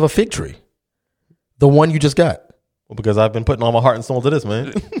don't you have a fig tree? The one you just got? Well, because I've been putting all my heart and soul to this,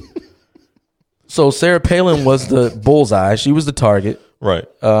 man. So Sarah Palin was the bullseye. She was the target. Right.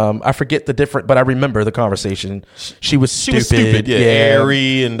 I forget but I remember the conversation. She was stupid. Yeah.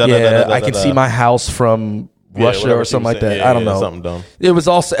 Airy and I can see my house from Russia or something like that. Yeah, I don't know. Something dumb. It was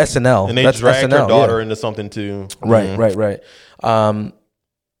also SNL. And they That's dragged SNL, her daughter into something too. Right.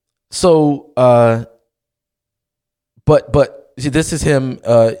 But see, this is him.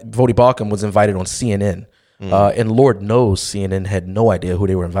 Vodi Bakum was invited on CNN, and Lord knows CNN had no idea who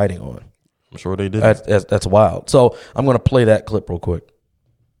they were inviting on. I'm sure they did. That's wild. So I'm going to play that clip real quick.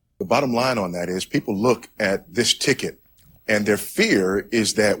 The bottom line on that is people look at this ticket and their fear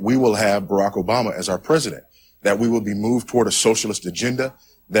is that we will have Barack Obama as our president, that we will be moved toward a socialist agenda,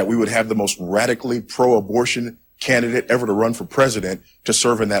 that we would have the most radically pro-abortion candidate ever to run for president to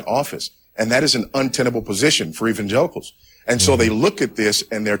serve in that office. And that is an untenable position for evangelicals. And so they look at this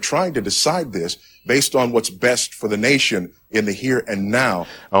and they're trying to decide this based on what's best for the nation in the here and now.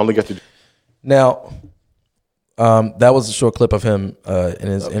 I only got to... Now, that was a short clip of him in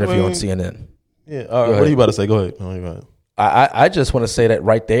his interview on CNN. Yeah. What are you about to say? Go ahead. I just want to say that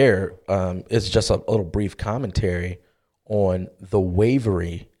right there is just a little brief commentary on the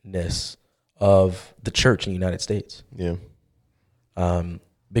waveriness of the church in the United States. Yeah.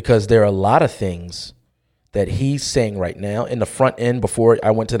 Because there are a lot of things that he's saying right now in the front end before I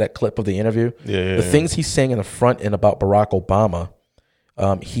went to that clip of the interview. The things he's saying in the front end about Barack Obama,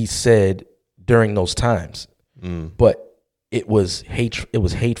 he said during those times. But it was hateful. It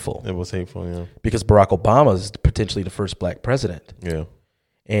was hateful, yeah. Because Barack Obama is potentially the first black president. Yeah.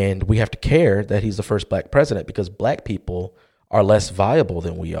 And we have to care that he's the first black president because black people are less viable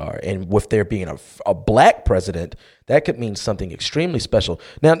than we are. And with there being a black president, that could mean something extremely special.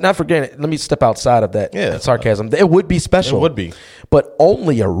 Now, not forgetting, let me step outside of that sarcasm. It would be special. It would be. But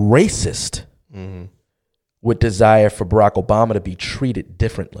only a racist would desire for Barack Obama to be treated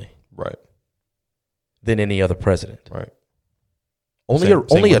differently. Right. Than any other president. Right. Only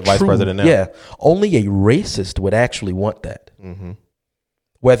a vice president now. Yeah. Only a racist would actually want that.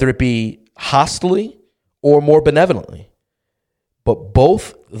 whether it be hostily or more benevolently. But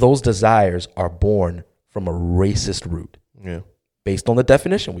both those desires are born from a racist root. Yeah. Based on the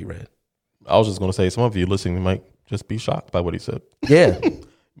definition we read. I was just going to say, some of you listening might just be shocked by what he said. Yeah.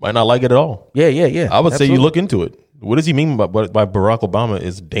 Might not like it at all. Yeah. I would say you look into it. What does he mean by Barack Obama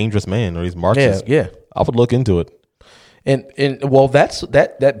is a dangerous man or he's Marxist? Yeah. I would look into it. And well,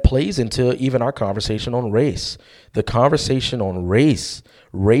 that plays into even our conversation on race. The conversation on race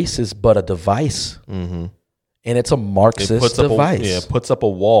is but a device. Mm-hmm. And it's a Marxist device. It puts up a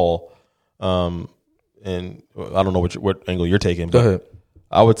wall. And I don't know what angle you're taking. But Go ahead.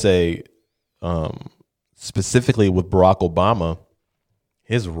 I would say specifically with Barack Obama,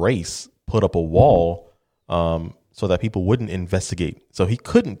 his race put up a wall so that people wouldn't investigate. So he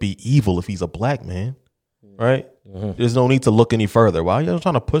couldn't be evil if he's a black man, right? Mm-hmm. There's no need to look any further. Why are you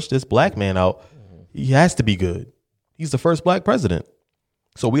trying to push this black man out? He has to be good. He's the first black president.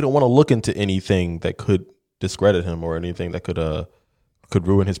 So we don't want to look into anything that could discredit him or anything that could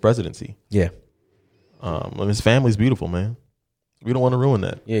ruin his presidency. Yeah. And his family's beautiful, man. We don't want to ruin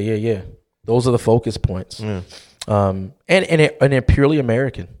that. Yeah. Those are the focus points. Yeah. And they're purely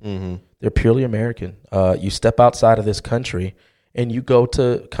American. Mm-hmm. They're purely American. You step outside of this country and you go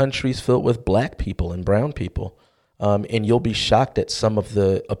to countries filled with black people and brown people, and you'll be shocked at some of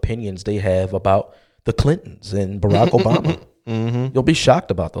the opinions they have about the Clintons and Barack Obama. Mm-hmm. You'll be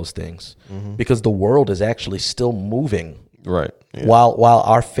shocked about those things because the world is actually still moving. Right. Yeah. While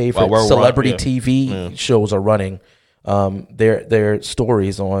our favorite celebrity TV Yeah. shows are running, their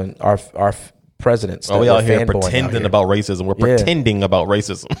stories on our presidents. We out here pretending about racism. We're pretending about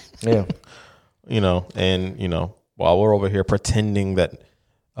racism. Yeah. While we're over here pretending that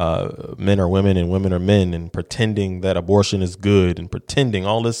men are women and women are men, and pretending that abortion is good, and pretending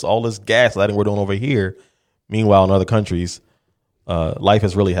all this gaslighting we're doing over here. Meanwhile, in other countries, life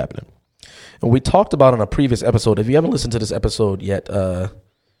is really happening. And we talked about in a previous episode. If you haven't listened to this episode yet,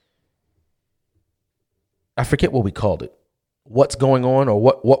 I forget what we called it. What's going on, or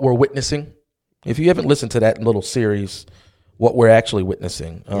what we're witnessing. If you haven't listened to that little series, what we're actually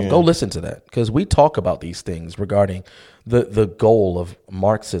witnessing, go listen to that, because we talk about these things regarding the goal of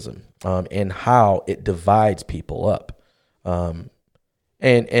Marxism and how it divides people up. And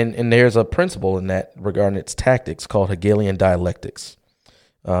there's a principle in that regarding its tactics called Hegelian dialectics.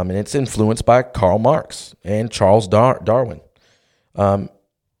 And it's influenced by Karl Marx and Charles Darwin. And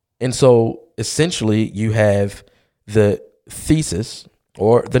so essentially you have the thesis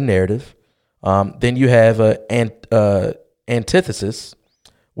or the narrative. Then you have an antithesis,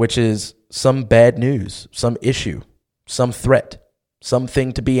 which is some bad news, some issue, some threat,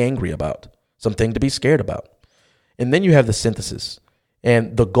 something to be angry about, something to be scared about. And then you have the synthesis.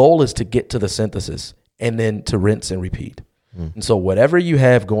 And the goal is to get to the synthesis and then to rinse and repeat. And so whatever you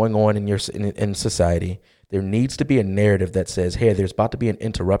have going on in society, there needs to be a narrative that says, hey, there's about to be an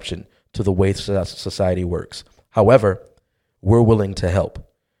interruption to the way society works. However, we're willing to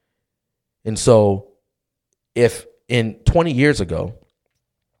help. And so if in 20 years ago,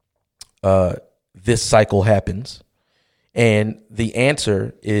 this cycle happens and the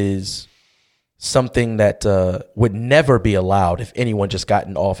answer is something that would never be allowed if anyone just got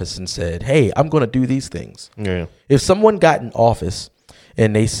in office and said, hey, I'm going to do these things. Yeah. If someone got in office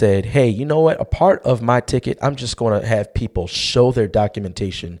and they said, hey, you know what, a part of my ticket, I'm just going to have people show their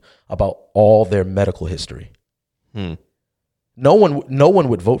documentation about all their medical history. No one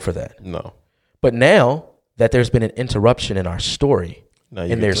would vote for that. No. But now that there's been an interruption in our story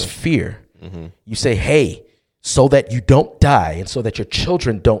and there's fear, you say, hey, so that you don't die and so that your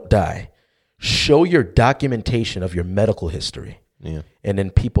children don't die, show your documentation of your medical history. Yeah. And then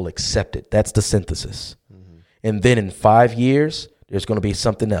people accept it. That's the synthesis. And then in 5 years, there's going to be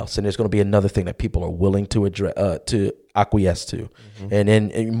something else. And there's going to be another thing that people are willing to address, to acquiesce to. And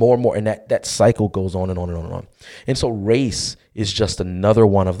then more and more. And that cycle goes on and on and on and on. And so race is just another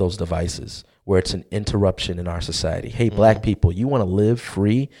one of those devices where it's an interruption in our society. Hey, black people, you want to live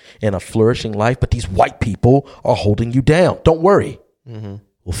free and a flourishing life, but these white people are holding you down. Don't worry.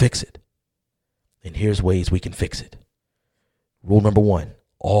 We'll fix it. And here's ways we can fix it. Rule number 1,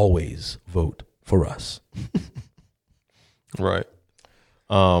 always vote for us. Right.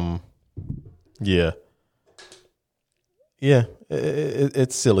 Yeah. Yeah.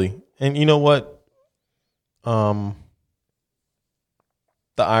 It's silly. And you know what? The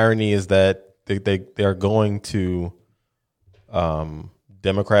irony is that they are going to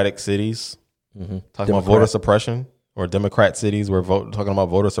Democratic cities, talking about voter suppression, or Democrat cities where talking about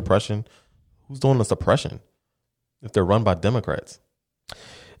voter suppression. Who's doing the suppression if they're run by Democrats?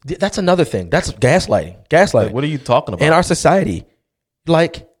 That's another thing. That's gaslighting. Gaslighting. Like, what are you talking about? In our society,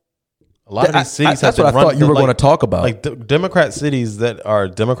 Like a lot of these cities that's what I thought you were going to talk about. Like Democrat cities that are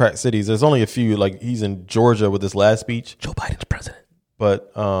Democrat cities. There's only a few. Like he's in Georgia with his last speech. Joe Biden's president.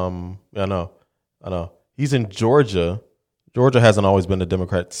 But I know. He's in Georgia. Georgia hasn't always been a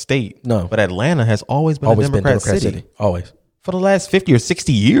Democrat state. No. But Atlanta has always been a Democrat city. Always. For the last 50 or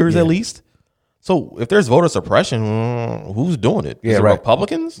 60 years at least. So if there's voter suppression, who's doing it? Is it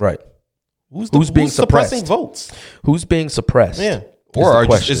Republicans? Right. Who's being suppressing votes? Who's being suppressed? Yeah. Or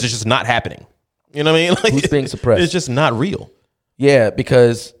is it just not happening? You know what I mean? Like, who's being suppressed? It's just not real. Yeah,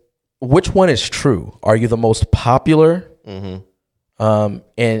 because which one is true? Are you the most popular? Mm-hmm.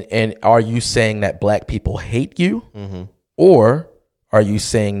 And are you saying that black people hate you? Mm-hmm. Or are you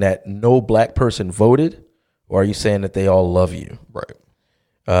saying that no black person voted? Or are you saying that they all love you?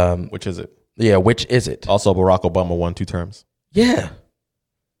 Right. Which is it? Yeah, which is it? Also, Barack Obama won 2 terms. Yeah.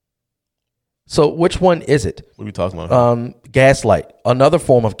 So which one is it? What are we talking about? Gaslight. Another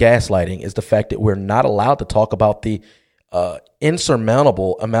form of gaslighting is the fact that we're not allowed to talk about the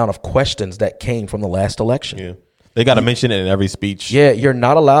insurmountable amount of questions that came from the last election. Yeah. They got to mention it in every speech. Yeah, you're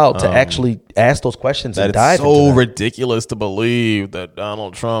not allowed to actually ask those questions and dive into It's so that. ridiculous to believe that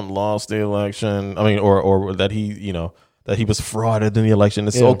Donald Trump lost the election. I mean, or that he, that he was frauded in the election.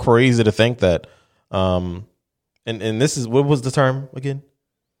 It's so crazy to think that. And this is, what was the term again?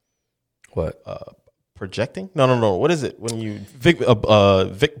 What? Projecting? No. What is it when you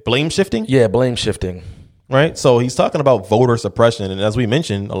blame shifting? Yeah, blame shifting. Right. So he's talking about voter suppression, and as we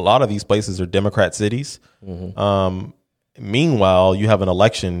mentioned, a lot of these places are Democrat cities. Mm-hmm. Meanwhile, you have an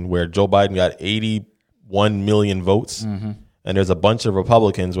election where Joe Biden got 81 million votes, mm-hmm. and there's a bunch of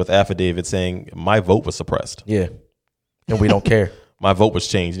Republicans with affidavits saying my vote was suppressed. Yeah, and we don't care. My vote was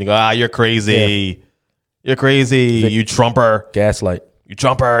changed. And you go, you're crazy. Yeah. You're crazy. You Trumper. Gaslight. You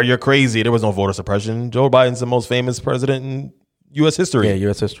Trumper. You're crazy. There was no voter suppression. Joe Biden's the most famous president in U.S. history. Yeah,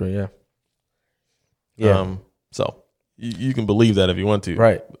 U.S. history. Yeah. Yeah. So you can believe that if you want to.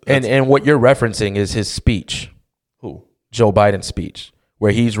 Right. And what you're referencing is his speech. Who? Joe Biden's speech,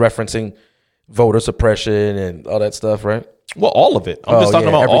 where he's referencing voter suppression and all that stuff, right? Well, all of it. I'm just talking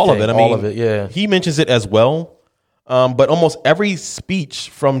about all of it. I mean, all of it, yeah. He mentions it as well. But almost every speech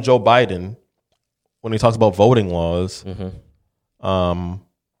from Joe Biden, when he talks about voting laws, mm-hmm.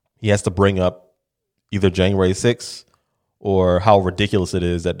 He has to bring up either January 6th or how ridiculous it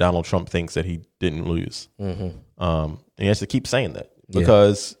is that Donald Trump thinks that he didn't lose. Mm-hmm. And he has to keep saying that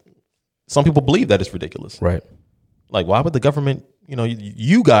because some people believe that it's ridiculous. Right. Like, why would the government,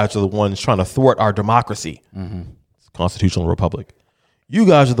 you guys are the ones trying to thwart our democracy. Mm-hmm. It's a constitutional republic. You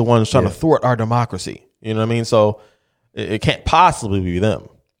guys are the ones trying to thwart our democracy. You know what I mean? So it can't possibly be them.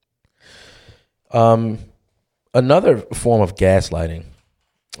 Another form of gaslighting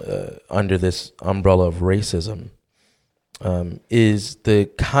under this umbrella of racism is the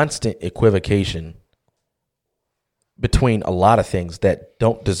constant equivocation between a lot of things that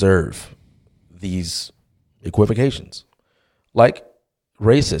don't deserve these equivocations. Like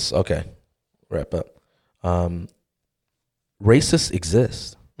racists. Okay, wrap up. Racists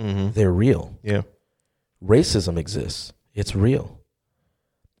exist. Mm-hmm. They're real. Yeah. Racism exists. It's real.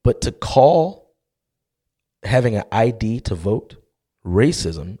 But to call having an ID to vote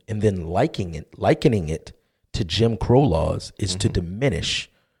racism and then likening it to Jim Crow laws is to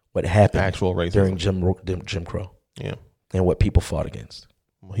diminish what happened actual racism during Jim Crow. Yeah. And what people fought against.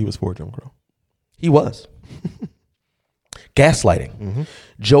 Well, he was for Jim Crow. He was. Gaslighting. Mm-hmm.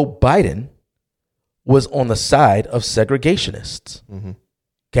 Joe Biden was on the side of segregationists. Mm-hmm.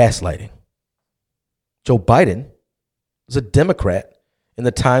 Gaslighting. Joe Biden was a Democrat in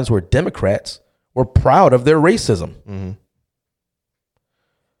the times where Democrats were proud of their racism. Mm-hmm.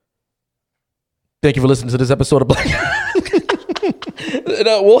 Thank you for listening to this episode of Black.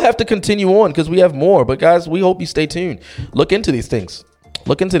 We'll have to continue on because we have more. But guys, we hope you stay tuned. Look into these things.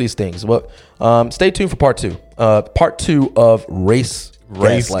 But stay tuned for part 2. Part 2 of race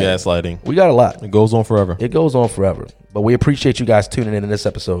gaslighting. We got a lot. It goes on forever. But we appreciate you guys tuning in this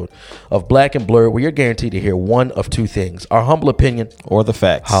episode of Black and Blurred, where you're guaranteed to hear one of two things: our humble opinion or the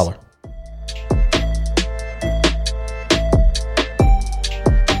facts. Holler.